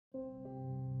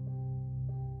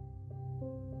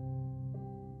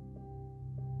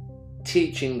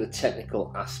Teaching the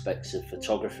technical aspects of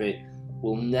photography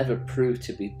will never prove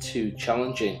to be too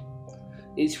challenging.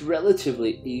 It's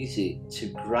relatively easy to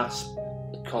grasp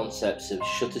the concepts of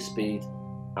shutter speed,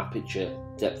 aperture,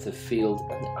 depth of field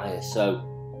and ISO.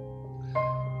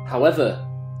 However,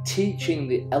 teaching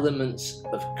the elements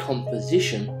of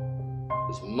composition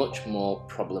is much more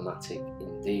problematic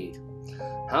indeed.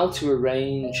 How to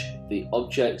arrange the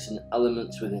objects and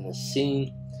elements within a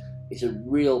scene is a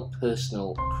real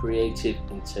personal, creative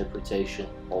interpretation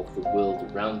of the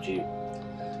world around you.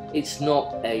 It's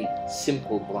not a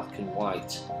simple black and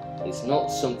white. It's not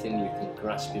something you can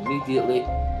grasp immediately.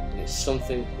 It's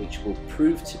something which will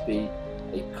prove to be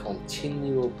a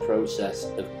continual process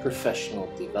of professional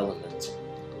development.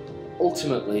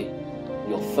 Ultimately,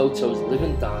 your photos live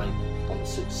and die on the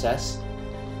success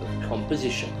of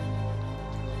composition.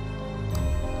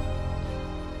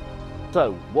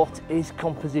 So, what is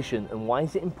composition and why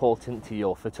is it important to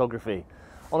your photography?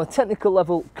 On a technical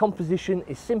level, composition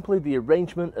is simply the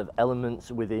arrangement of elements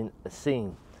within a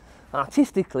scene.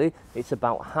 Artistically, it's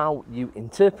about how you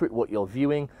interpret what you're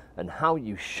viewing and how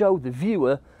you show the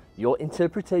viewer your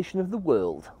interpretation of the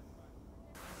world.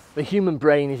 The human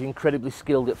brain is incredibly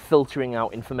skilled at filtering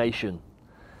out information.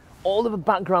 All of the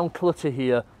background clutter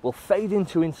here will fade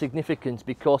into insignificance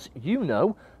because you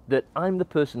know that I'm the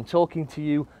person talking to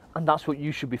you and that's what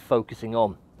you should be focusing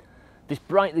on. This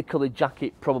brightly coloured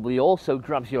jacket probably also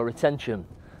grabs your attention.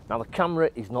 Now the camera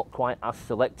is not quite as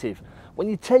selective. When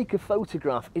you take a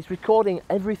photograph, it's recording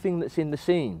everything that's in the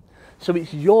scene. So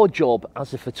it's your job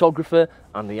as a photographer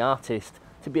and the artist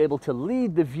to be able to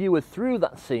lead the viewer through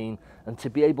that scene and to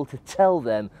be able to tell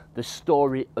them the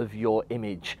story of your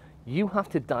image. You have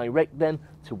to direct them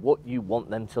to what you want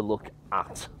them to look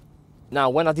at. Now,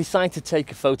 when I decide to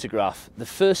take a photograph, the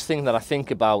first thing that I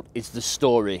think about is the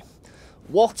story.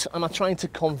 What am I trying to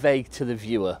convey to the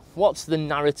viewer? What's the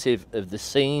narrative of the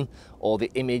scene or the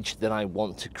image that I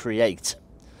want to create?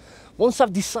 Once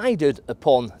I've decided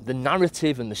upon the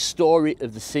narrative and the story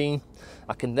of the scene,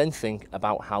 I can then think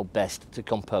about how best to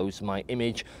compose my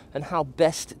image and how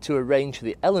best to arrange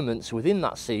the elements within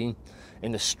that scene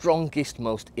in the strongest,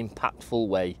 most impactful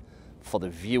way for the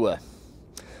viewer.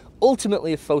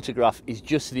 Ultimately, a photograph is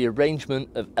just the arrangement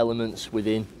of elements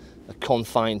within a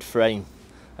confined frame,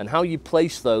 and how you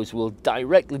place those will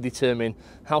directly determine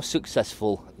how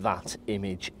successful that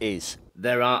image is.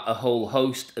 There are a whole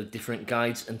host of different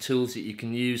guides and tools that you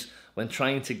can use when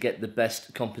trying to get the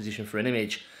best composition for an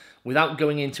image. Without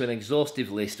going into an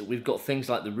exhaustive list, we've got things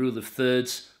like the rule of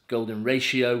thirds, golden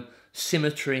ratio,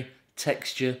 symmetry,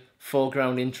 texture,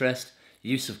 foreground interest,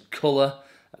 use of colour,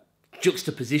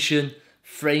 juxtaposition,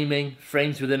 framing,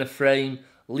 frames within a frame,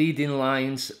 leading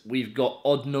lines, we've got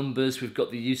odd numbers, we've got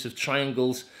the use of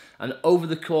triangles, and over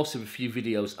the course of a few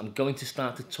videos I'm going to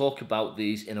start to talk about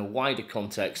these in a wider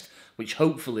context, which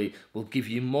hopefully will give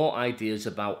you more ideas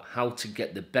about how to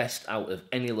get the best out of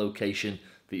any location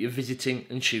that you're visiting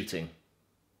and shooting.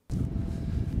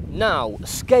 Now,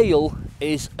 scale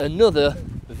is another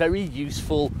very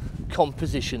useful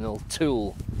compositional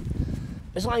tool.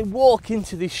 As I walk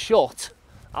into this shot,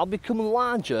 I'll become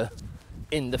larger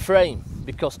in the frame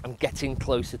because I'm getting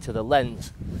closer to the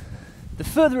lens. The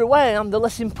further away I am, the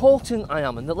less important I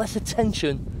am and the less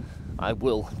attention I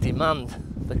will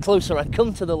demand. The closer I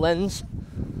come to the lens,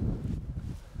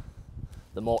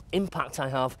 the more impact I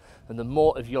have and the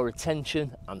more of your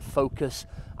attention and focus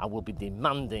I will be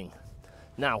demanding.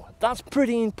 Now, that's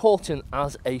pretty important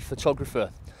as a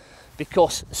photographer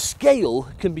because scale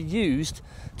can be used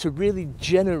to really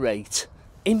generate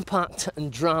impact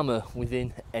and drama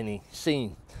within any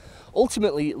scene.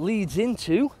 Ultimately, it leads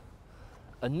into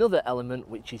another element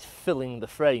which is filling the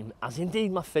frame, as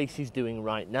indeed my face is doing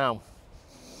right now.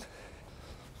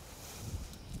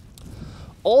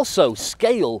 Also,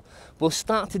 scale will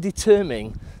start to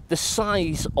determine the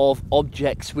size of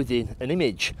objects within an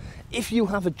image. If you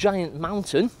have a giant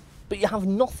mountain, but you have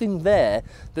nothing there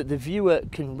that the viewer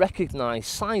can recognize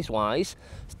size-wise,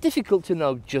 it's difficult to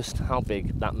know just how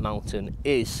big that mountain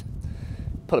is.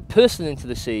 Put a person into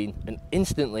the scene and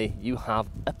instantly you have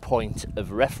a point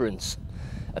of reference.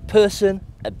 A person,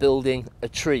 a building, a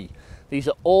tree. These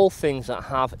are all things that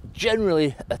have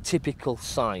generally a typical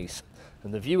size,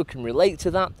 and the viewer can relate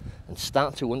to that and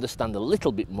start to understand a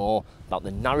little bit more about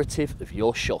the narrative of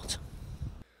your shot.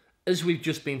 As we've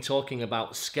just been talking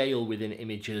about scale within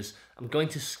images, I'm going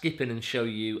to skip in and show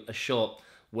you a shot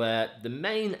where the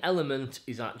main element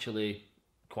is actually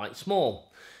quite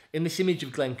small. In this image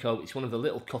of Glencoe, it's one of the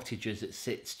little cottages that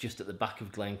sits just at the back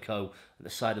of Glencoe at the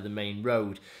side of the main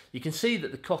road. You can see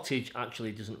that the cottage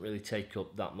actually doesn't really take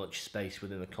up that much space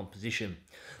within the composition.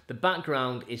 The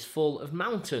background is full of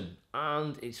mountain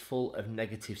and it's full of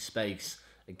negative space.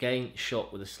 Again,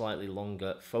 shot with a slightly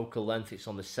longer focal length. It's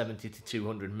on the 70 to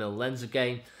 200mm lens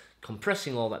again,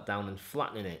 compressing all that down and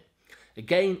flattening it.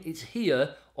 Again, it's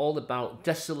here all about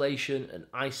desolation and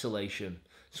isolation.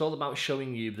 It's all about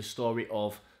showing you the story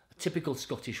of typical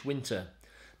Scottish winter.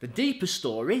 The deeper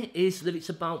story is that it's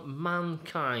about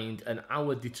mankind and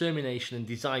our determination and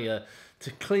desire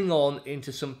to cling on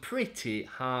into some pretty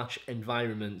harsh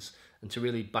environments and to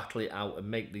really battle it out and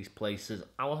make these places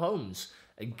our homes.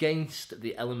 Against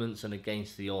the elements and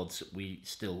against the odds, we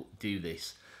still do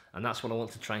this. And that's what I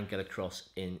want to try and get across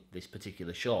in this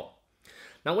particular shot.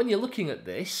 Now, when you're looking at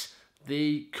this,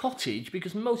 the cottage,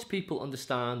 because most people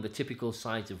understand the typical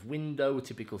size of window,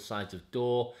 typical size of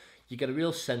door, you get a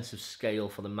real sense of scale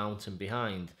for the mountain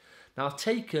behind. Now, I've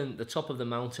taken the top of the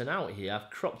mountain out here, I've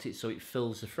cropped it so it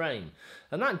fills the frame,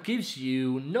 and that gives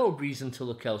you no reason to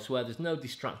look elsewhere. There's no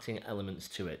distracting elements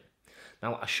to it.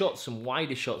 Now, I shot some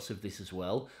wider shots of this as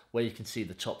well, where you can see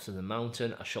the tops of the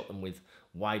mountain. I shot them with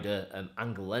wider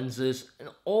angle lenses, and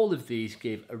all of these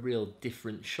give a real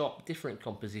different shot, different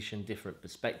composition, different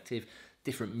perspective,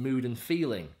 different mood and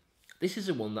feeling. This is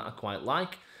a one that I quite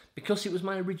like because it was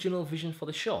my original vision for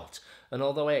the shot, and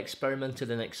although I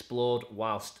experimented and explored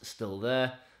whilst still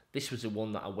there, this was the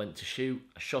one that I went to shoot,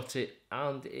 I shot it,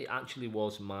 and it actually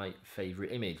was my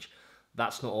favourite image.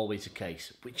 That's not always the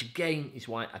case, which again is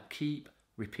why I keep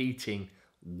repeating,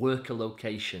 work a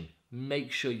location.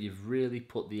 Make sure you've really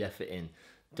put the effort in.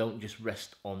 Don't just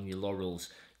rest on your laurels.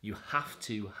 You have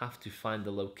to find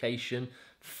the location,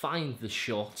 find the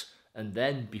shot, and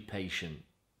then be patient.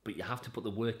 But you have to put the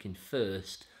work in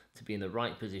first to be in the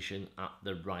right position at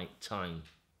the right time.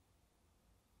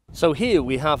 So here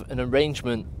we have an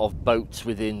arrangement of boats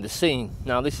within the scene.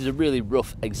 Now, this is a really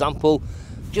rough example,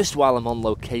 just while I'm on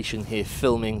location here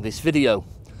filming this video.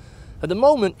 At the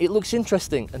moment it looks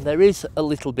interesting and there is a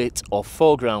little bit of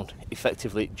foreground,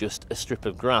 effectively just a strip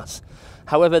of grass.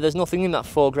 However, there's nothing in that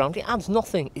foreground, it adds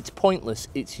nothing, it's pointless,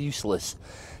 it's useless,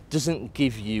 doesn't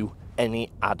give you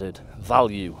any added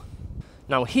value.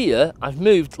 Now here I've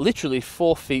moved literally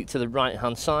 4 feet to the right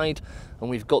hand side and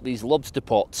we've got these lobster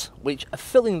pots which are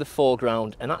filling the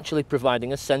foreground and actually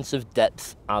providing a sense of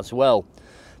depth as well.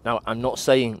 Now, I'm not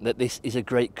saying that this is a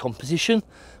great composition.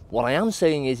 What I am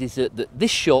saying is that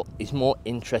this shot is more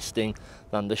interesting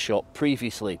than the shot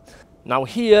previously. Now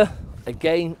here,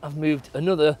 again, I've moved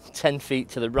another 10 feet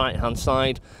to the right hand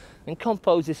side and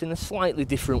composed this in a slightly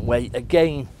different way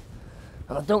again.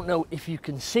 And I don't know if you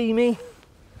can see me.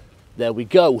 There we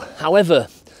go. However,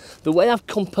 the way I've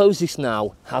composed this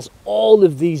now has all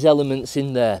of these elements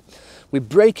in there. We're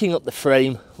breaking up the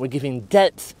frame, we're giving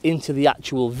depth into the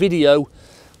actual video,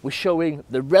 we're showing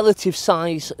the relative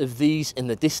size of these in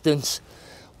the distance.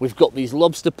 We've got these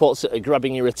lobster pots that are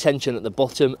grabbing your attention at the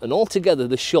bottom, and altogether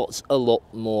the shot's a lot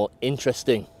more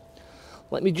interesting.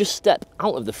 Let me just step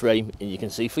out of the frame and you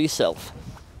can see for yourself.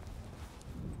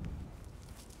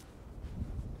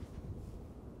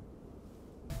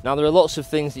 Now, there are lots of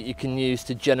things that you can use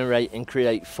to generate and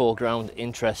create foreground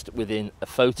interest within a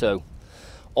photo.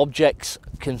 Objects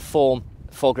can form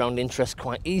foreground interest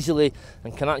quite easily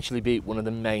and can actually be one of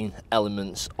the main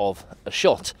elements of a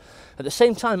shot. At the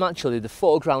same time, actually, the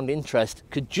foreground interest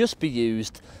could just be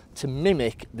used to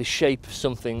mimic the shape of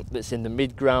something that's in the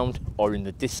midground or in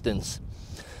the distance.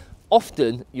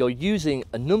 Often you're using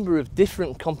a number of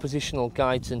different compositional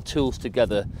guides and tools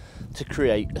together to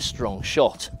create a strong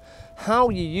shot. How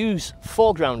you use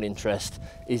foreground interest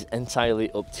is entirely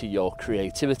up to your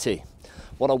creativity.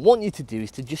 What I want you to do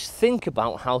is to just think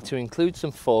about how to include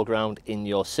some foreground in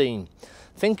your scene.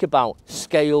 Think about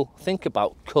scale, think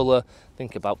about colour,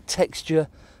 think about texture,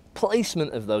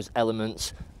 placement of those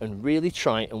elements, and really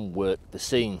try and work the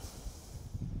scene.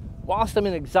 Whilst I'm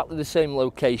in exactly the same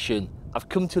location, I've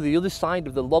come to the other side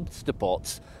of the lobster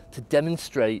pots to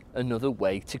demonstrate another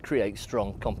way to create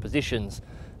strong compositions,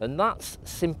 and that's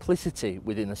simplicity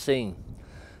within a scene.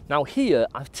 Now here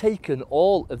I've taken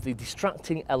all of the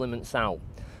distracting elements out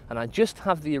and I just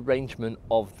have the arrangement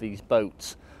of these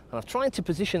boats, and I've tried to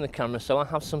position the camera so I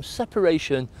have some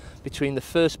separation between the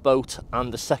first boat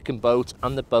and the second boat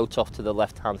and the boat off to the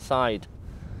left hand side.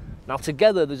 Now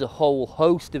together there's a whole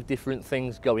host of different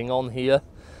things going on here.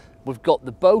 We've got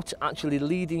the boat actually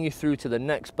leading you through to the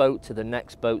next boat, to the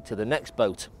next boat, to the next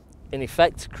boat, in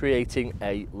effect creating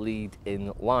a lead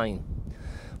in line.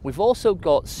 We've also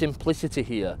got simplicity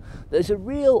here. There's a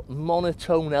real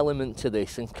monotone element to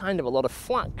this and kind of a lot of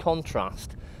flat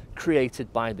contrast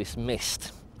created by this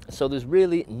mist. So there's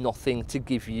really nothing to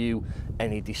give you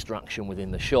any distraction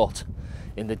within the shot.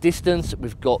 In the distance,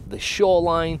 we've got the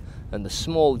shoreline and the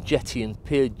small jetty and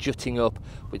pier jutting up,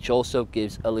 which also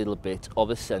gives a little bit of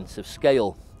a sense of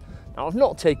scale. Now, I've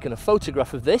not taken a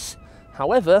photograph of this,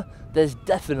 however, there's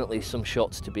definitely some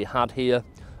shots to be had here,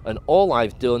 and all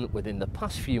I've done within the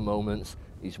past few moments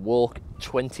is walk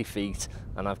 20 feet,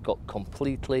 and I've got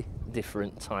completely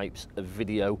different types of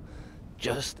video,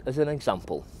 just as an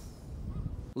example.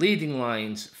 Leading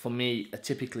lines for me are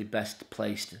typically best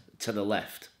placed to the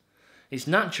left. It's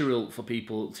natural for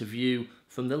people to view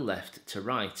from the left to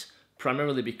right,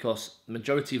 primarily because the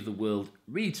majority of the world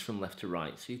reads from left to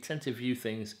right, so you tend to view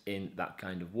things in that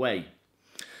kind of way.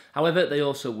 However, they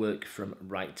also work from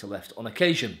right to left on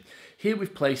occasion. Here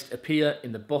we've placed a pier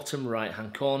in the bottom right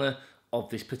hand corner of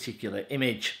this particular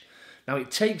image. Now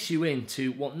it takes you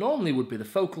into what normally would be the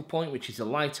focal point, which is a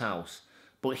lighthouse.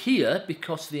 But here,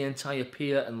 because the entire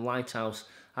pier and lighthouse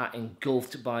are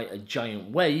engulfed by a giant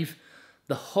wave,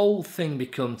 the whole thing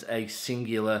becomes a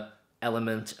singular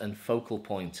element and focal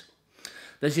point.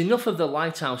 There's enough of the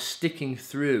lighthouse sticking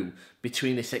through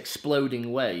between this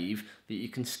exploding wave that you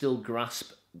can still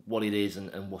grasp what it is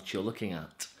and what you're looking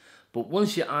at. But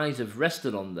once your eyes have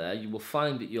rested on there, you will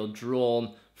find that you're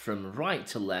drawn from right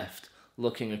to left,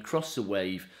 looking across the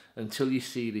wave until you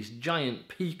see this giant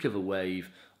peak of a wave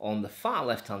on the far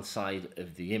left hand side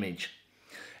of the image.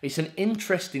 It's an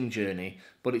interesting journey,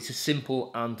 but it's a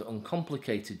simple and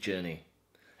uncomplicated journey.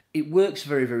 It works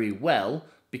very, very well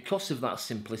because of that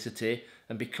simplicity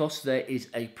and because there is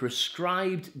a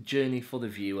prescribed journey for the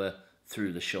viewer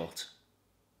through the shot.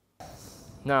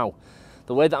 Now,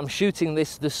 the way that I'm shooting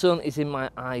this, the sun is in my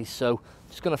eyes, so I'm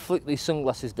just going to flick these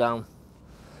sunglasses down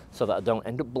so that I don't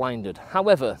end up blinded.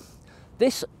 However,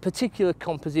 this particular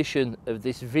composition of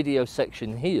this video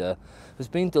section here has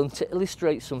been done to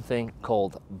illustrate something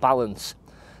called balance.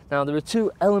 Now, there are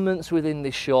two elements within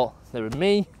this shot. There are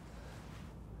me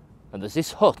and there's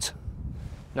this hut.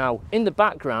 Now, in the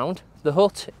background, the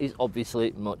hut is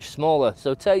obviously much smaller,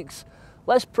 so takes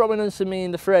less prominence than me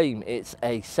in the frame. It's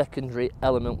a secondary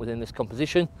element within this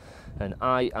composition, and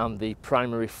I am the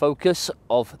primary focus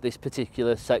of this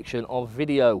particular section of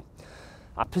video.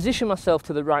 I position myself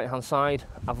to the right hand side.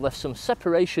 I've left some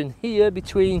separation here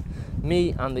between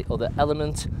me and the other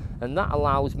element, and that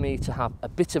allows me to have a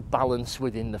bit of balance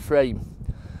within the frame.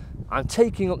 I'm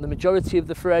taking up the majority of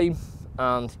the frame,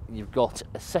 and you've got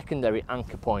a secondary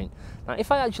anchor point. Now,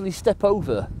 if I actually step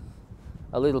over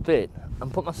a little bit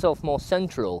and put myself more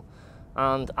central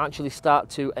and actually start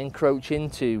to encroach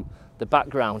into the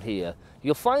background here,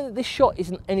 you'll find that this shot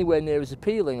isn't anywhere near as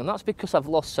appealing, and that's because I've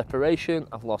lost separation,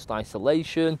 I've lost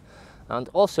isolation, and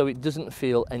also it doesn't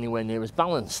feel anywhere near as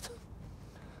balanced.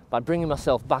 By bringing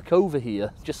myself back over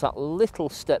here, just that little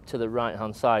step to the right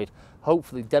hand side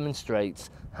hopefully demonstrates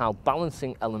how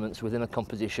balancing elements within a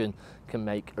composition can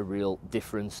make a real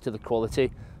difference to the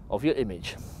quality of your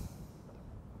image.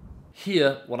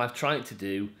 Here, what I've tried to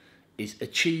do is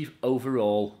achieve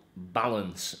overall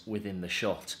balance within the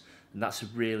shot. And that's a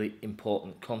really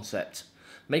important concept.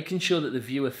 Making sure that the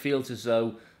viewer feels as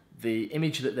though the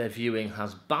image that they're viewing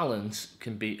has balance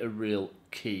can be a real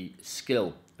key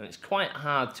skill. And it's quite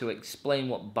hard to explain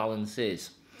what balance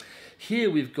is. Here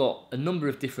we've got a number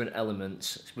of different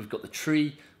elements. We've got the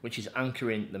tree, which is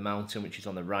anchoring the mountain, which is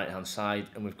on the right hand side,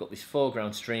 and we've got this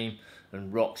foreground stream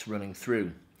and rocks running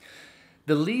through.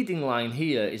 The leading line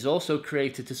here is also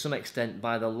created to some extent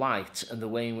by the light and the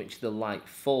way in which the light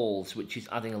falls, which is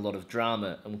adding a lot of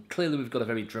drama, and clearly we've got a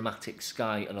very dramatic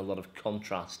sky and a lot of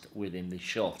contrast within this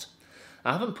shot.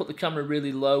 I haven't put the camera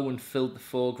really low and filled the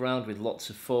foreground with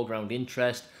lots of foreground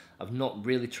interest. I've not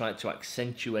really tried to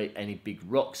accentuate any big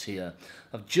rocks here.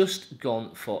 I've just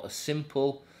gone for a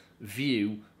simple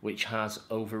view which has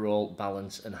overall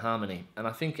balance and harmony, and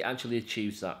I think it actually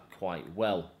achieves that quite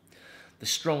well. The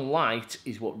strong light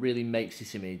is what really makes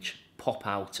this image pop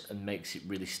out and makes it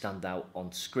really stand out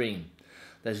on screen.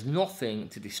 There's nothing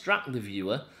to distract the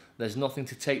viewer, there's nothing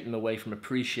to take them away from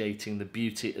appreciating the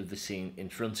beauty of the scene in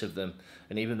front of them.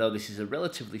 And even though this is a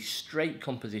relatively straight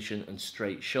composition and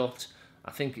straight shot,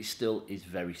 I think it still is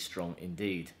very strong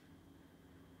indeed.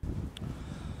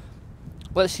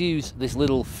 Let's use this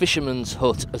little fisherman's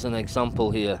hut as an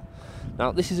example here.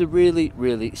 Now, this is a really,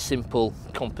 really simple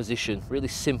composition, really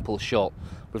simple shot.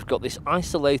 We've got this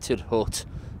isolated hut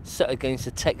set against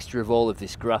the texture of all of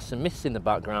this grass and mist in the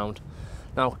background.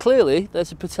 Now, clearly,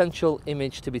 there's a potential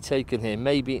image to be taken here,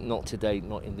 maybe not today,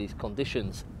 not in these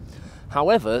conditions.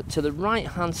 However, to the right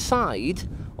hand side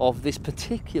of this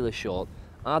particular shot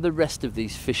are the rest of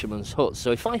these fishermen's huts.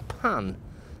 So if I pan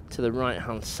to the right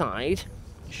hand side,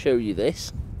 show you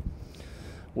this,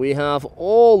 we have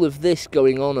all of this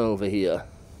going on over here,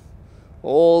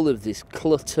 all of this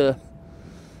clutter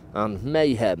and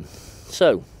mayhem.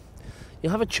 So you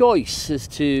have a choice as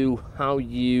to how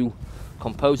you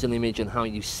compose an image and how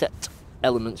you set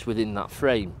elements within that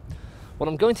frame. What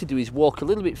I'm going to do is walk a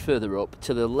little bit further up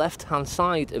to the left hand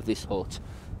side of this hut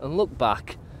and look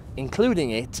back, including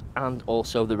it and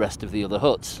also the rest of the other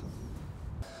huts.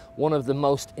 One of the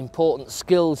most important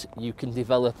skills you can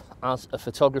develop as a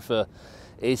photographer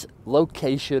is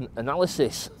location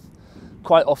analysis.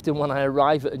 Quite often when I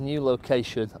arrive at a new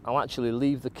location, I'll actually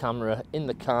leave the camera in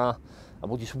the car and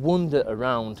we'll just wander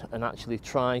around and actually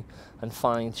try and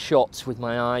find shots with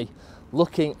my eye,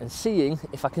 looking and seeing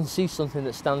if I can see something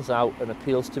that stands out and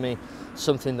appeals to me,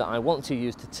 something that I want to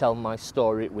use to tell my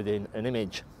story within an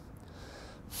image.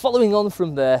 Following on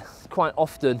from there, quite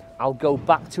often I'll go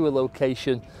back to a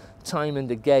location time and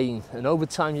again, and over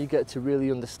time you get to really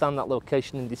understand that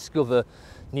location and discover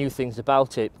new things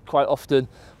about it, quite often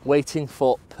waiting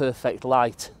for perfect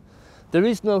light. There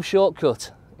is no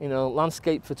shortcut. You know,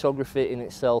 landscape photography in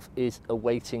itself is a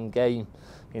waiting game.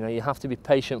 You know, you have to be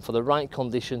patient for the right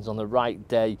conditions on the right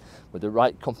day with the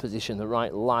right composition, the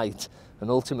right light, and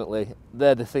ultimately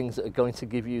they're the things that are going to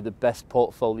give you the best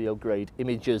portfolio grade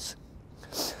images.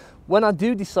 When I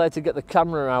do decide to get the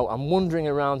camera out, I'm wandering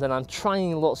around and I'm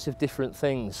trying lots of different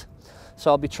things.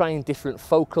 So I'll be trying different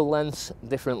focal lengths,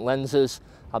 different lenses.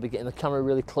 I'll be getting the camera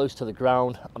really close to the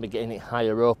ground. I'll be getting it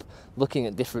higher up, looking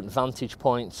at different vantage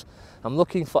points. I'm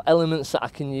looking for elements that I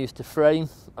can use to frame,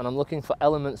 and I'm looking for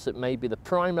elements that may be the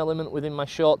prime element within my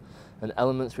shot and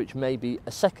elements which may be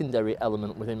a secondary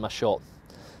element within my shot.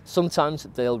 Sometimes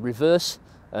they'll reverse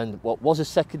and what was a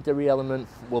secondary element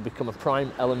will become a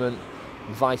prime element,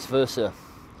 and vice versa.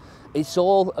 It's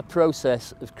all a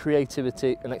process of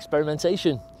creativity and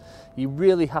experimentation. You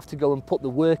really have to go and put the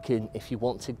work in if you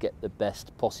want to get the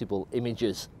best possible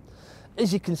images.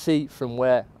 As you can see from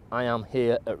where I am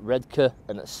here at Redcar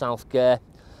and at South Gare,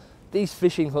 these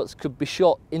fishing huts could be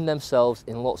shot in themselves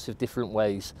in lots of different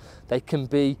ways. They can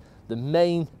be the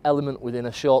main element within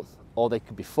a shot, or they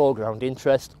could be foreground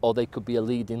interest, or they could be a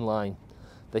leading line.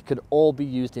 They could all be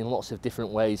used in lots of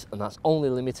different ways, and that's only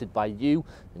limited by you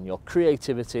and your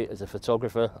creativity as a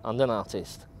photographer and an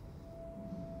artist.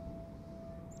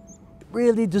 It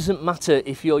really doesn't matter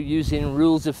if you're using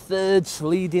rules of thirds,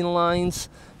 leading lines,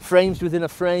 frames within a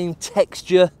frame,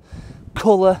 texture,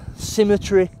 colour,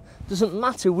 symmetry. Doesn't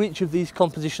matter which of these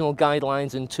compositional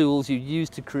guidelines and tools you use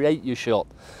to create your shot.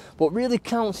 What really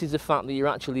counts is the fact that you're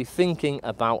actually thinking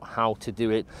about how to do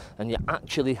it and you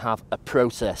actually have a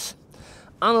process.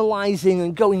 Analysing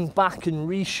and going back and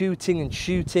reshooting and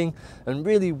shooting and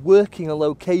really working a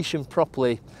location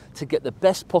properly to get the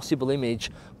best possible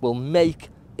image will make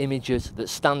images that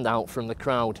stand out from the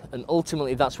crowd, and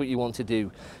ultimately that's what you want to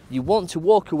do. You want to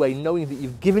walk away knowing that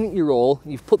you've given it your all,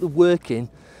 you've put the work in,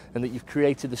 and that you've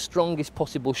created the strongest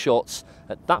possible shots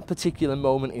at that particular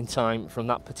moment in time from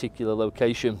that particular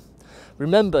location.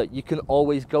 Remember, you can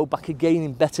always go back again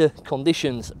in better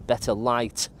conditions, better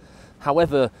light.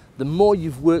 However, the more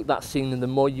you've worked that scene and the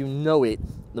more you know it,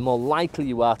 the more likely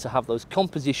you are to have those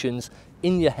compositions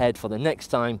in your head for the next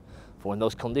time, for when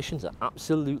those conditions are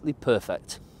absolutely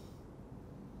perfect.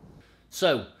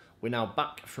 So, we're now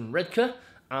back from Redcar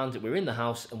and we're in the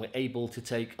house and we're able to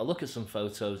take a look at some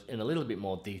photos in a little bit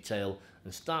more detail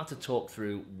and start to talk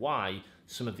through why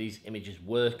some of these images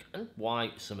work and why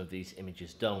some of these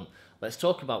images don't. Let's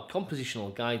talk about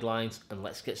compositional guidelines and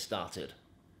let's get started.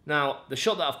 Now, the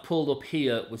shot that I've pulled up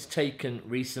here was taken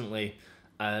recently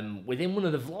within one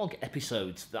of the vlog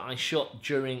episodes that I shot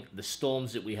during the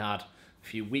storms that we had a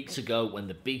few weeks ago when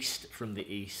the Beast from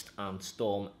the East and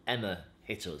Storm Emma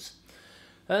hit us.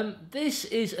 This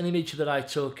is an image that I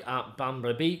took at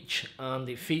Bamborough Beach, and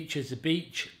it features the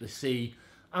beach, the sea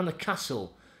and the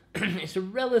castle. It's a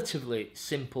relatively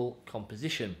simple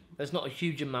composition. There's not a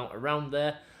huge amount around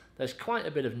there. There's quite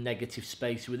a bit of negative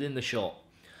space within the shot.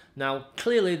 Now,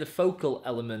 clearly the focal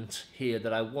element here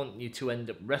that I want you to end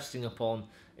up resting upon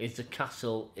is the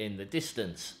castle in the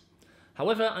distance.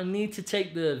 However, I need to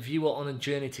take the viewer on a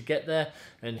journey to get there,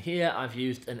 and here I've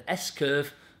used an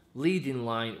S-curve leading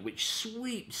line which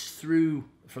sweeps through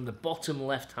from the bottom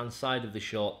left hand side of the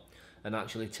shot and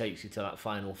actually takes you to that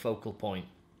final focal point.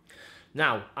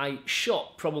 Now, I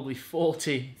shot probably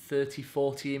 40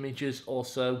 images or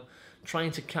so,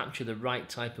 trying to capture the right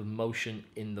type of motion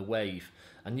in the wave.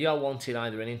 I knew I wanted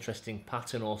either an interesting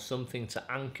pattern or something to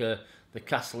anchor the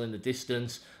castle in the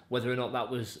distance, whether or not that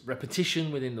was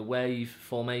repetition within the wave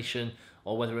formation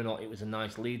or whether or not it was a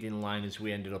nice leading line as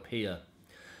we ended up here.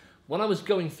 When I was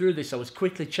going through this, I was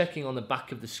quickly checking on the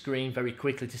back of the screen very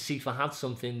quickly to see if I had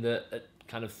something that at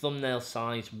kind of thumbnail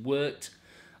size worked.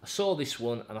 I saw this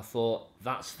one and I thought,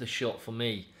 that's the shot for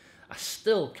me. I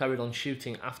still carried on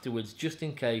shooting afterwards just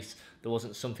in case there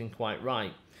wasn't something quite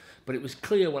right. But it was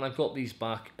clear when I got these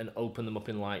back and opened them up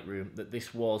in Lightroom that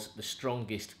this was the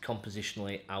strongest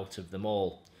compositionally out of them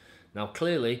all. Now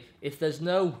clearly, if there's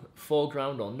no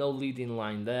foreground or no leading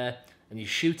line there and you're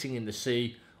shooting in the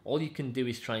sea, all you can do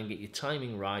is try and get your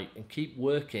timing right and keep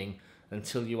working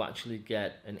until you actually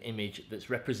get an image that's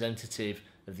representative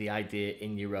of the idea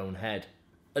in your own head.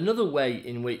 Another way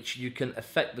in which you can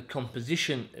affect the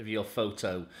composition of your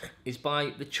photo is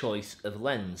by the choice of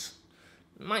lens.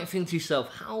 You might think to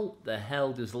yourself, how the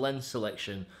hell does lens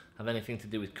selection have anything to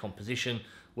do with composition?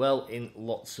 Well, in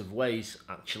lots of ways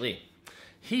actually.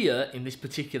 Here in this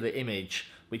particular image,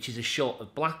 which is a shot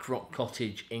of Black Rock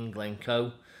Cottage in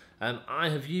Glencoe, I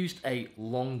have used a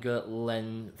longer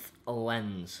length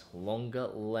lens.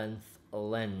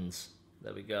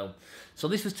 There we go. So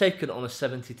this was taken on a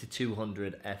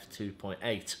 70-200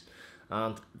 f2.8,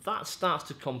 and that starts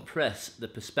to compress the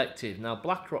perspective. Now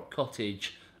Black Rock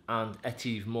Cottage and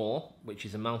Etive Moor, which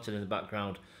is a mountain in the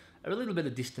background, are a little bit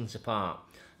of distance apart.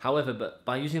 However, but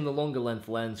by using the longer length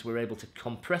lens, we're able to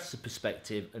compress the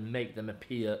perspective and make them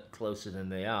appear closer than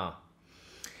they are.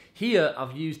 Here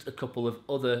I've used a couple of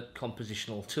other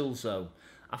compositional tools though.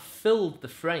 I've filled the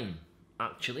frame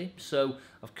actually, so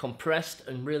I've compressed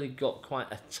and really got quite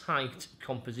a tight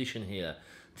composition here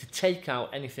to take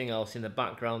out anything else in the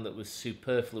background that was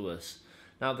superfluous.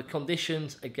 Now the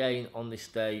conditions again on this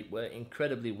day were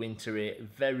incredibly wintry,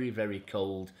 very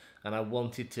cold, and I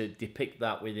wanted to depict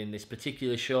that within this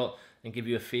particular shot and give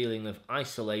you a feeling of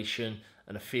isolation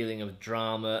and a feeling of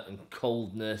drama and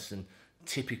coldness and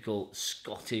typical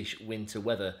Scottish winter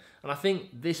weather, and I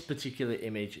think this particular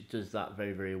image does that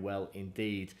very well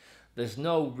indeed. There's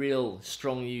no real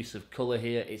strong use of colour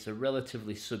here, it's a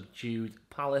relatively subdued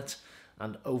palette,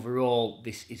 and overall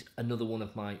this is another one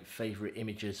of my favourite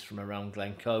images from around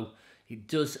Glencoe. It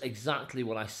does exactly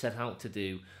what I set out to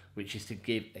do, which is to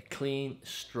give a clean,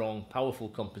 strong, powerful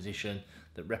composition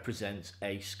that represents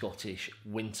a Scottish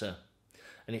winter,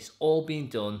 and it's all been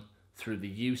done through the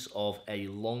use of a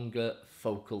longer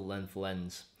focal length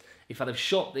lens. If I'd have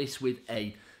shot this with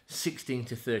a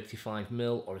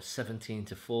 16-35mm or a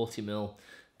 17-40mm,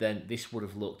 then this would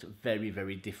have looked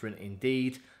very different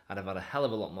indeed. I'd have had a hell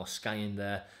of a lot more sky in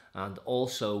there, and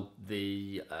also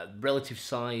the relative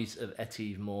size of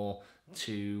Etive Moor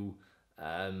to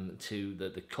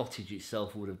the cottage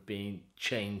itself would have been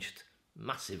changed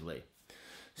massively.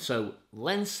 So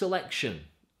lens selection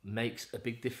makes a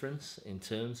big difference in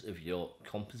terms of your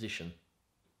composition.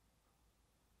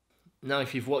 Now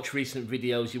if you've watched recent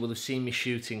videos, you will have seen me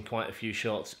shooting quite a few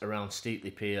shots around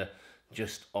Steetley Pier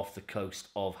just off the coast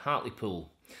of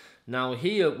Hartlepool. Now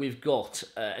here we've got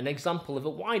an example of a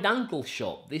wide angle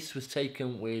shot. This was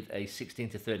taken with a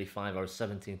 16-35 or a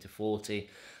 17-40,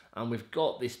 and we've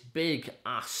got this big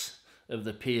ass of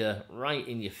the pier right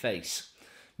in your face.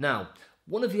 Now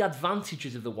one of the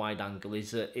advantages of the wide angle is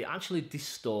that it actually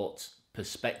distorts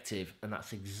perspective, and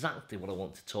that's exactly what I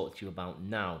want to talk to you about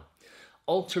now.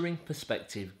 Altering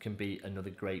perspective can be another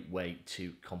great way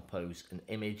to compose an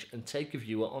image and take a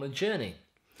viewer on a journey.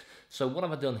 So what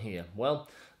have I done here? Well,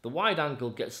 the wide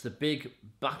angle gets the big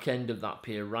back end of that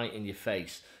pier right in your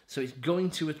face, so it's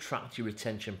going to attract your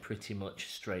attention pretty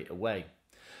much straight away.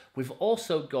 We've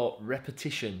also got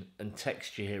repetition and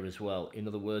texture here as well. In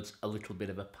other words, a little bit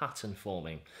of a pattern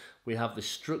forming. We have the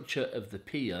structure of the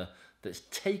pier that's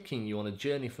taking you on a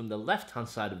journey from the left-hand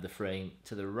side of the frame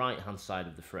to the right-hand side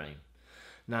of the frame.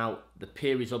 Now, the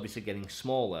pier is obviously getting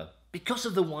smaller. Because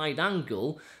of the wide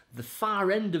angle, the far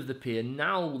end of the pier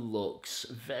now looks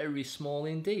very small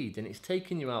indeed, and it's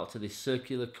taking you out to this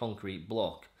circular concrete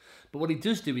block. But what it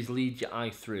does do is lead your eye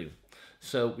through.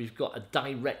 So we've got a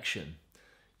direction.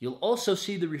 You'll also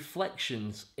see the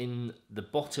reflections in the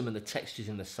bottom and the textures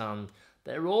in the sand.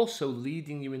 They're also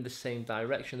leading you in the same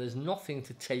direction. There's nothing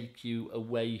to take you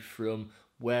away from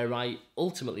where I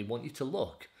ultimately want you to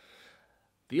look.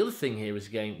 The other thing here is,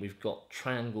 again, we've got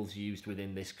triangles used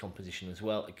within this composition as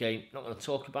well. Again, not going to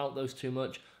talk about those too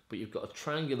much, but you've got a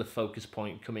triangular focus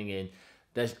point coming in.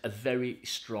 There's a very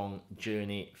strong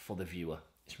journey for the viewer.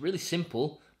 It's really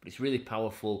simple, but it's really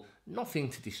powerful. Nothing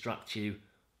to distract you.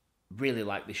 Really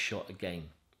like this shot again.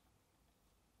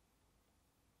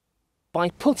 By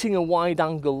putting a wide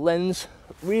angle lens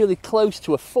really close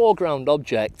to a foreground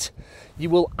object, you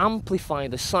will amplify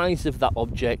the size of that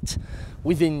object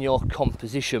within your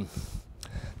composition.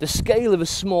 The scale of a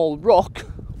small rock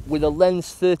with a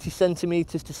lens 30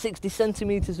 centimeters to 60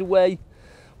 centimeters away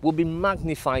will be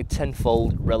magnified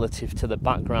tenfold relative to the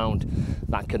background.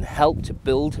 That can help to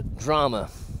build drama.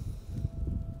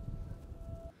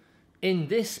 In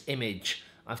this image,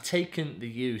 I've taken the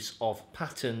use of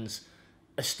patterns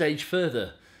a stage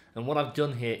further, and what I've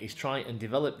done here is try and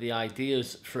develop the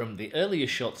ideas from the earlier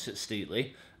shots at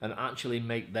Steatley and actually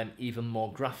make them even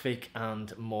more graphic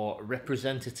and more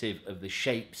representative of the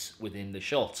shapes within the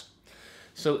shot.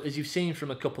 So as you've seen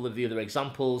from a couple of the other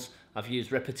examples, I've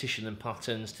used repetition and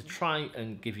patterns to try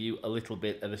and give you a little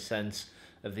bit of a sense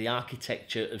of the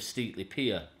architecture of Steatley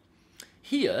Pier.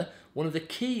 Here, one of the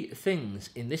key things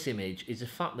in this image is the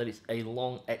fact that it's a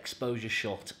long exposure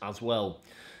shot as well.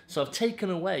 So I've taken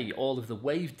away all of the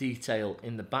wave detail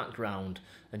in the background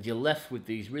and you're left with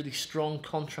these really strong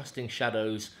contrasting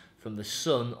shadows from the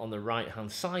sun on the right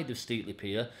hand side of Steatley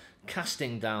Pier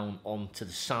casting down onto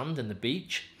the sand and the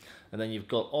beach, and then you've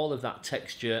got all of that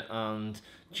texture and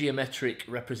geometric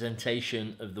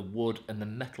representation of the wood and the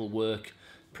metal work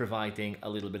providing a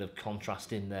little bit of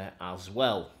contrast in there as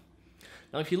well.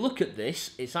 Now if you look at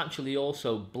this, it's actually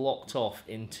also blocked off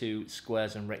into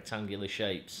squares and rectangular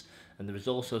shapes, and there is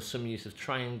also some use of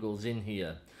triangles in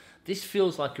here. This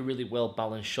feels like a really well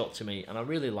balanced shot to me and I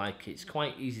really like it. It's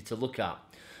quite easy to look at,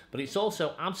 but it's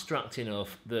also abstract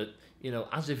enough that, you know,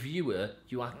 as a viewer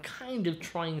you are kind of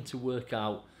trying to work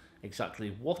out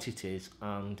exactly what it is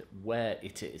and where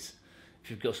it is. If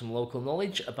you've got some local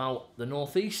knowledge about the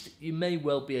northeast, you may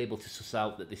well be able to suss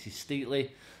out that this is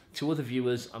Steatley. To other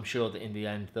viewers, I'm sure that in the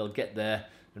end they'll get there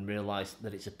and realise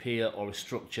that it's a pier or a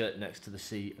structure next to the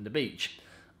sea and the beach.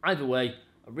 Either way,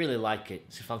 I really like it.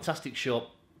 It's a fantastic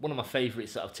shot, one of my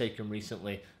favourites that I've taken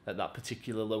recently at that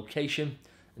particular location,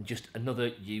 and just another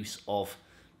use of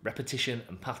repetition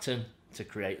and pattern to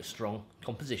create a strong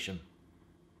composition.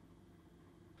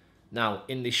 Now,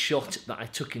 in this shot that I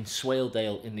took in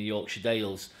Swaledale in the Yorkshire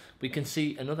Dales, we can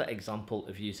see another example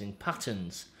of using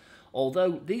patterns.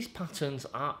 Although these patterns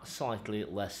are slightly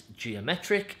less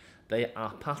geometric, they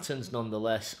are patterns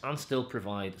nonetheless and still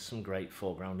provide some great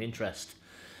foreground interest.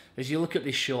 As you look at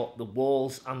this shot, the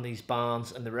walls and these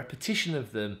barns and the repetition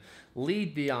of them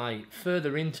lead the eye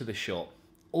further into the shot,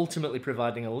 ultimately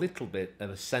providing a little bit of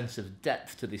a sense of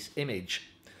depth to this image.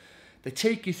 They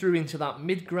take you through into that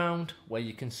mid-ground where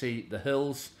you can see the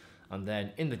hills, and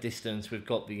then in the distance we've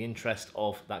got the interest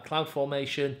of that cloud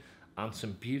formation and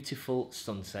some beautiful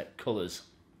sunset colours.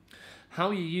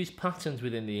 How you use patterns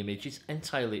within the image is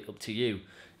entirely up to you.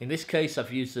 In this case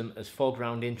I've used them as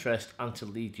foreground interest and to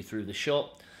lead you through the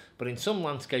shot, but in some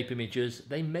landscape images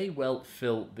they may well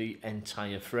fill the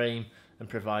entire frame and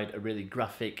provide a really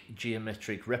graphic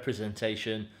geometric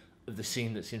representation of the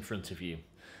scene that's in front of you.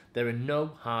 There are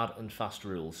no hard and fast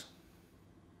rules.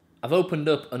 I've opened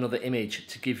up another image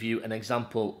to give you an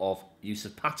example of use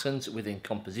of patterns within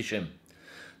composition.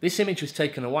 This image was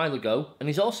taken a while ago and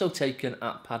is also taken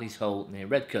at Paddy's Hole near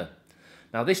Redcar.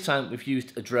 Now this time we've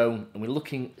used a drone and we're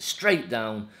looking straight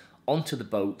down onto the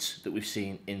boats that we've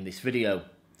seen in this video.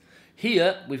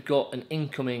 Here we've got an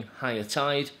incoming higher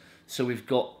tide, so we've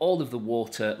got all of the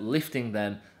water lifting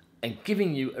them and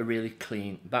giving you a really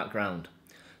clean background.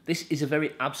 This is a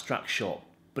very abstract shot,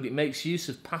 but it makes use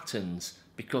of patterns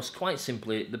because quite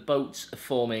simply the boats are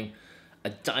forming a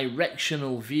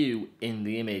directional view in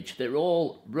the image. They're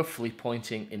all roughly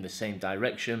pointing in the same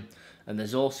direction, and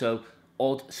there's also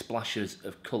odd splashes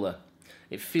of colour.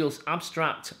 It feels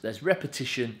abstract, there's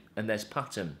repetition and there's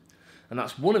pattern. And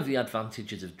that's one of the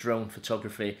advantages of drone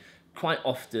photography. Quite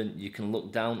often you can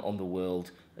look down on the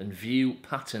world and view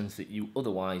patterns that you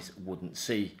otherwise wouldn't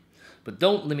see. But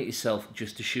don't limit yourself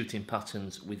just to shooting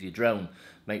patterns with your drone.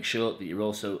 Make sure that you're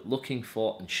also looking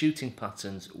for and shooting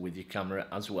patterns with your camera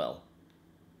as well.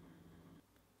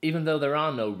 Even though there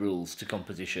are no rules to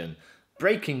composition,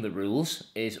 breaking the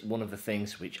rules is one of the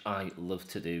things which I love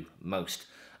to do most.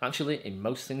 Actually, in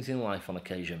most things in life on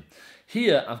occasion.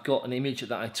 Here I've got an image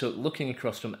that I took looking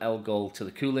across from Elgol to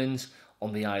the Coolins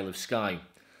on the Isle of Skye.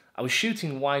 I was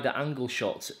shooting wider angle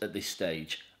shots at this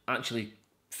stage, actually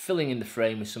filling in the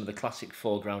frame with some of the classic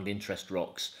foreground interest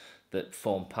rocks that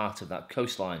form part of that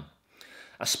coastline.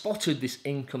 I spotted this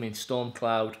incoming storm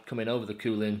cloud coming over the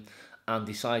Coolin and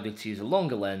decided to use a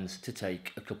longer lens to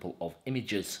take a couple of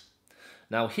images.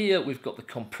 Now here we've got the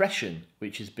compression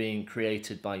which is being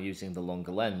created by using the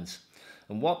longer lens,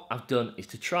 and what I've done is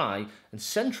to try and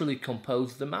centrally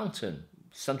compose the mountain.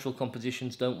 Central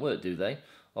compositions don't work, do they?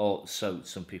 or so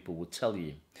some people would tell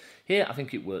you. Here I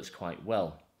think it works quite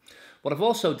well. What I've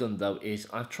also done though is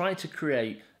I've tried to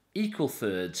create equal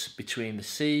thirds between the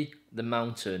sea, the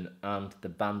mountain and the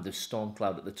band of storm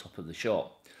cloud at the top of the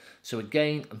shot. So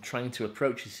again, I'm trying to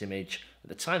approach this image at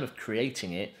the time of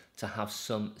creating it to have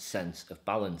some sense of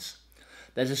balance.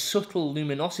 There's a subtle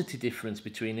luminosity difference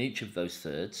between each of those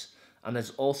thirds, and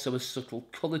there's also a subtle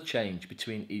colour change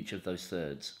between each of those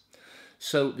thirds.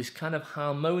 So this kind of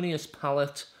harmonious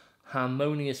palette,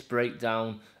 harmonious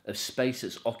breakdown of space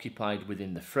that's occupied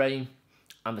within the frame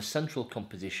and the central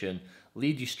composition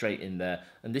lead you straight in there,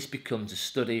 and this becomes a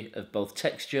study of both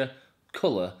texture,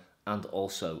 colour and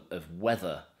also of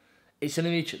weather. It's an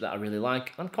image that I really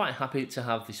like. I'm quite happy to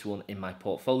have this one in my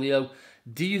portfolio.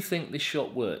 Do you think this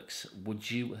shot works?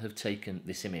 Would you have taken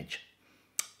this image?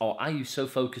 Or are you so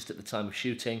focused at the time of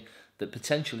shooting that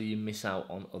potentially you miss out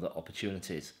on other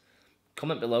opportunities?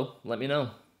 Comment below, let me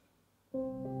know.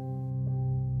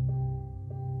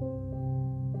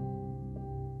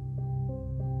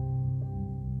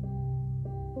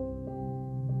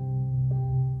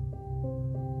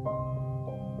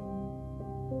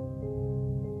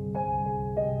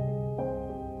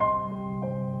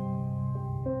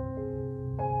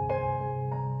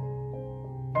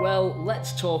 Well,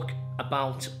 let's talk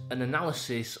about an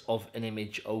analysis of an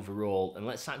image overall, and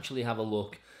let's actually have a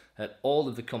look at all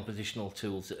of the compositional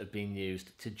tools that have been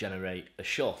used to generate a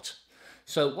shot.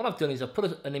 So what I've done is I've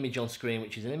put an image on screen,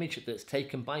 which is an image that's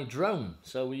taken by drone.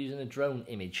 So we're using a drone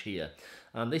image here,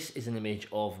 and this is an image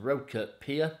of Roker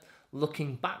Pier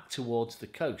looking back towards the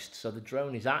coast. So the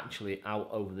drone is actually out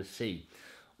over the sea.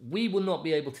 We will not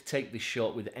be able to take this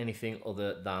shot with anything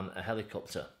other than a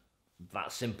helicopter.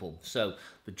 That simple. So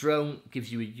the drone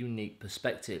gives you a unique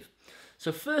perspective.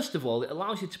 So first of all, it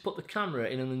allows you to put the camera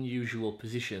in an unusual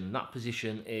position. That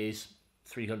position is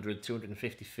 300,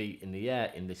 250 feet in the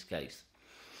air in this case.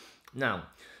 Now,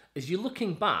 as you're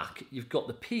looking back, you've got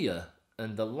the pier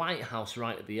and the lighthouse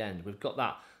right at the end. We've got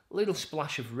that little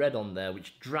splash of red on there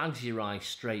which drags your eye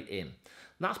straight in.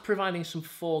 That's providing some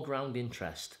foreground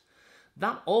interest.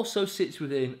 That also sits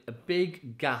within a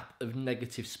big gap of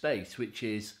negative space, which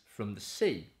is from the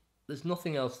sea. There's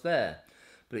nothing else there,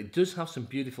 but it does have some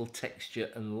beautiful texture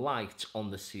and light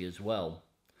on the sea as well.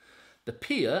 The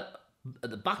pier at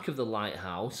the back of the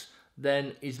lighthouse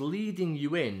then is leading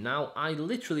you in. Now, I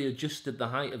literally adjusted the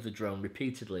height of the drone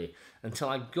repeatedly until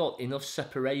I got enough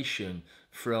separation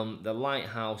from the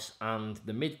lighthouse and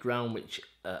the mid-ground, which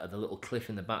are the little cliff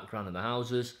in the background of the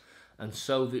houses, and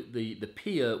so the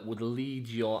pier would lead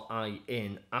your eye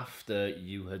in after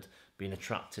you had been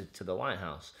attracted to the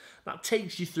lighthouse. That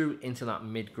takes you through into that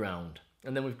mid-ground,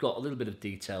 and then we've got a little bit of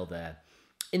detail there.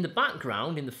 In the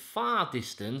background, in the far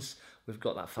distance, we've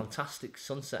got that fantastic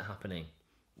sunset happening,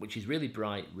 which is really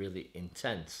bright, really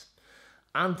intense.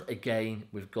 And again,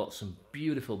 we've got some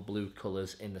beautiful blue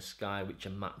colours in the sky which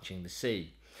are matching the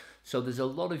sea. So there's a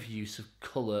lot of use of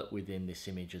colour within this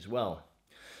image as well.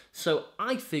 So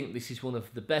I think this is one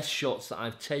of the best shots that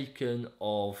I've taken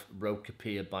of Roker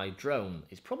Pier by drone.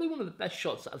 It's probably one of the best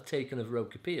shots that I've taken of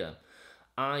Roker Pier.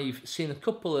 I've seen a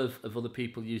couple of other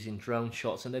people using drone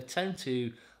shots, and they tend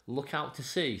to look out to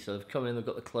sea. So they've come in, they've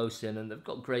got the close in, and they've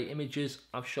got great images.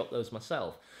 I've shot those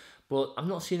myself. But I've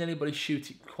not seen anybody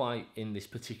shoot it quite in this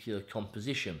particular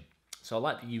composition. So I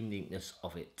like the uniqueness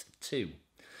of it too.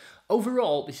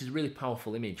 Overall, this is a really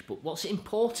powerful image, but what's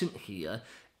important here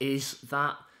is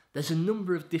that there's a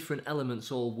number of different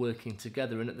elements all working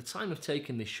together, and at the time of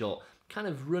taking this shot, kind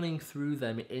of running through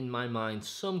them in my mind,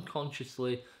 some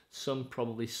consciously, some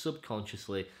probably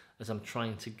subconsciously, as I'm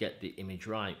trying to get the image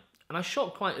right. And I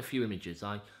shot quite a few images.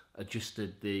 I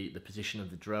adjusted the position of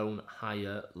the drone,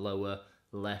 higher, lower,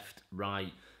 left,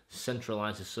 right,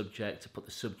 centralize the subject to put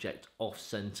the subject off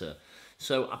center.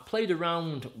 So I played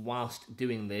around whilst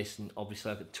doing this, and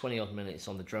obviously I've got 20 odd minutes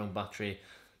on the drone battery.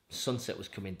 Sunset was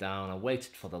coming down, I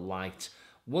waited for the light.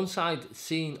 Once I'd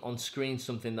seen on screen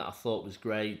something that I thought was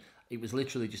great, it was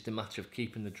literally just a matter of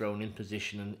keeping the drone in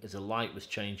position and as the light was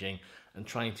changing and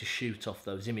trying to shoot off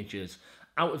those images.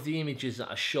 Out of the images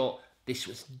that I shot, this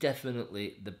was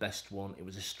definitely the best one. It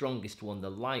was the strongest one,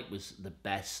 the light was the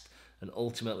best, and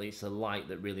ultimately it's the light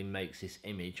that really makes this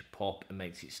image pop and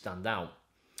makes it stand out.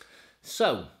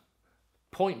 So,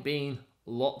 point being,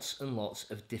 lots and lots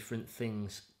of different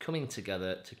things coming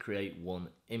together to create one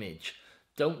image.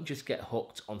 Don't just get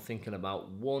hooked on thinking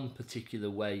about one particular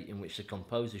way in which to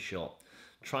compose a shot.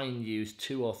 Try and use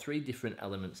 2 or 3 different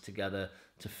elements together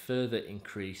to further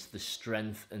increase the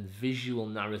strength and visual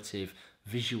narrative,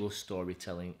 visual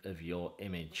storytelling of your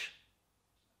image.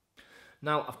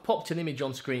 Now, I've popped an image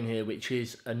on screen here, which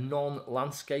is a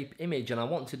non-landscape image, and I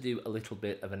want to do a little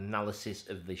bit of analysis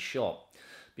of this shot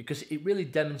because it really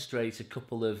demonstrates a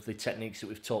couple of the techniques that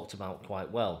we've talked about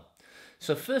quite well.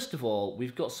 So first of all,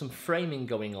 we've got some framing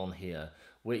going on here,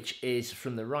 which is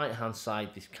from the right-hand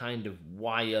side, this kind of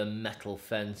wire metal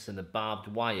fence and a barbed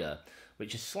wire,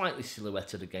 which is slightly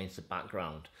silhouetted against the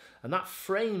background. And that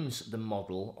frames the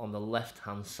model on the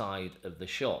left-hand side of the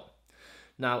shot.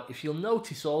 Now, if you'll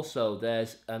notice also,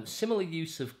 there's similar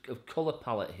use of colour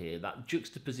palette here, that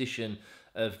juxtaposition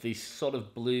of these sort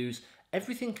of blues.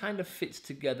 Everything kind of fits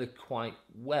together quite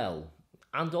well.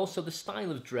 And also the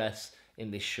style of dress in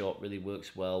this shot really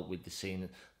works well with the scene,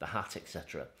 the hat,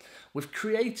 etc. We've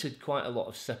created quite a lot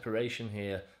of separation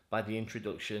here by the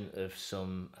introduction of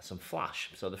some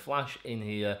flash. So the flash in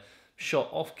here, shot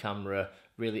off camera,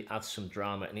 really adds some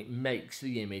drama and it makes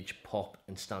the image pop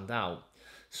and stand out.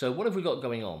 So what have we got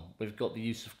going on? We've got the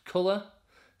use of colour,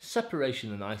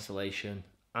 separation and isolation,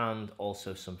 and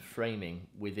also some framing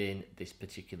within this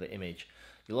particular image.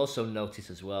 You'll also notice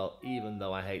as well, even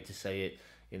though I hate to say it,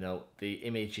 you know, the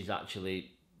image is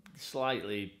actually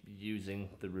slightly using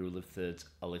the rule of thirds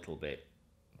a little bit,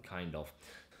 kind of.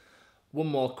 One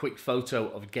more quick photo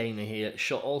of Gaynor here,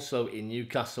 shot also in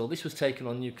Newcastle. This was taken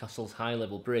on Newcastle's high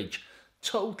level bridge.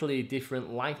 Totally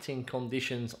different lighting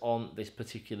conditions on this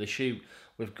particular shoot.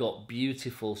 We've got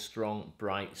beautiful, strong,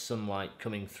 bright sunlight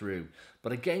coming through.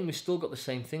 But again, we've still got the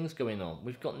same things going on.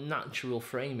 We've got natural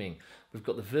framing. We've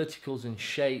got the verticals and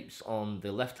shapes on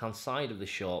the left-hand side of the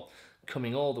shot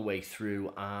coming all the way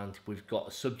through, and we've got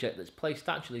a subject that's placed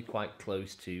actually quite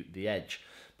close to the edge.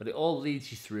 But it all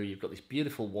leads you through. You've got this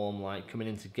beautiful warm light coming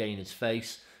into Gaynor's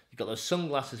face. You've got those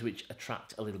sunglasses which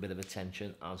attract a little bit of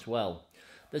attention as well.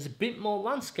 There's a bit more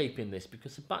landscape in this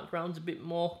because the background's a bit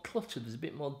more cluttered, there's a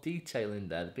bit more detail in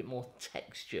there, a bit more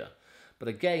texture. But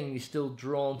again, you're still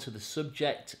drawn to the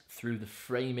subject through the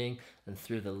framing and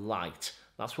through the light.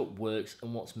 That's what works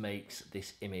and what makes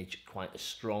this image quite a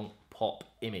strong pop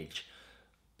image.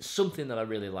 Something that I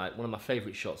really like, one of my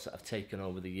favourite shots that I've taken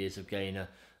over the years of Gaynor.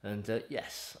 And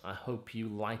yes, I hope you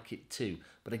like it too.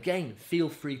 But again, feel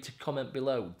free to comment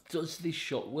below. Does this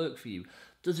shot work for you?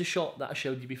 Does the shot that I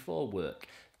showed you before work?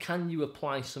 Can you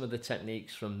apply some of the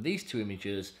techniques from these two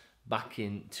images back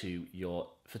into your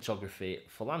photography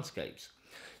for landscapes?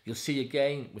 You'll see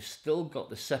again, we've still got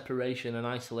the separation and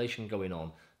isolation going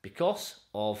on because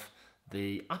of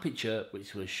the aperture,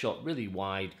 which was shot really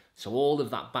wide. So all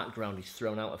of that background is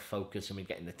thrown out of focus and we're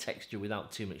getting the texture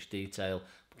without too much detail.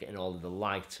 We're getting all of the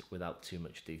light without too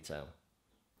much detail.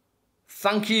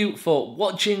 Thank you for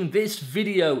watching this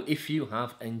video. If you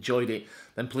have enjoyed it,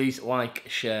 then please like,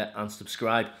 share and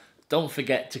subscribe. Don't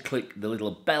forget to click the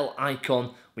little bell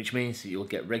icon, which means that you'll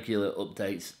get regular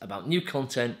updates about new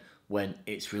content when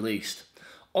it's released.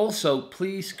 Also,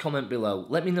 please comment below.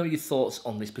 Let me know your thoughts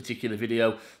on this particular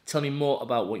video. Tell me more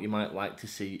about what you might like to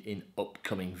see in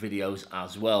upcoming videos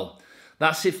as well.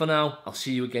 That's it for now. I'll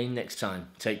see you again next time.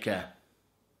 Take care.